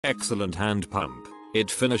Excellent hand pump. It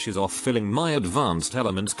finishes off filling my advanced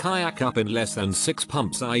elements kayak up in less than 6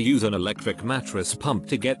 pumps. I use an electric mattress pump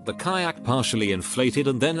to get the kayak partially inflated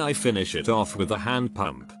and then I finish it off with a hand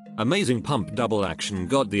pump. Amazing pump double action,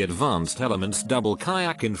 got the advanced elements double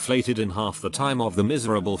kayak inflated in half the time of the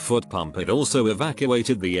miserable foot pump. It also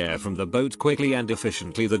evacuated the air from the boat quickly and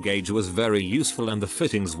efficiently. The gauge was very useful and the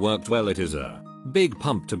fittings worked well. It is a big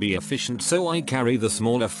pump to be efficient, so I carry the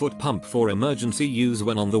smaller foot pump for emergency use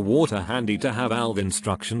when on the water. Handy to have valve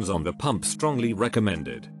instructions on the pump, strongly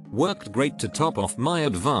recommended. Worked great to top off my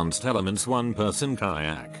advanced elements 1-person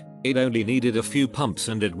kayak. It only needed a few pumps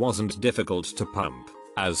and it wasn't difficult to pump.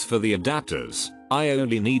 As for the adapters, I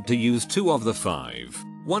only need to use 2 of the 5.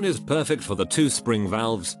 One is perfect for the 2 spring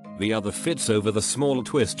valves, the other fits over the small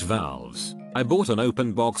twist valves. I bought an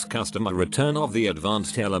open box customer return of the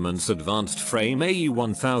Advanced Elements Advanced Frame AU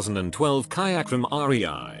 1012 kayak from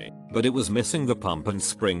REI, but it was missing the pump and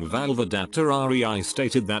spring valve adapter. REI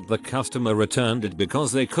stated that the customer returned it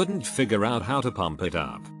because they couldn't figure out how to pump it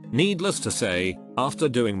up. Needless to say, after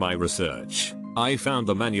doing my research, I found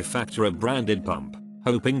the manufacturer branded pump,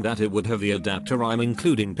 hoping that it would have the adapter. I'm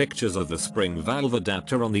including pictures of the spring valve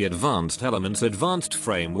adapter on the Advanced Elements Advanced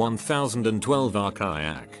Frame 1012 R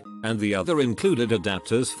kayak, and the other included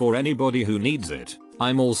adapters for anybody who needs it.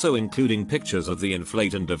 I'm also including pictures of the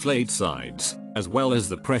inflate and deflate sides, as well as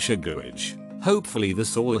the pressure gauge. Hopefully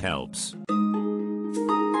this all helps.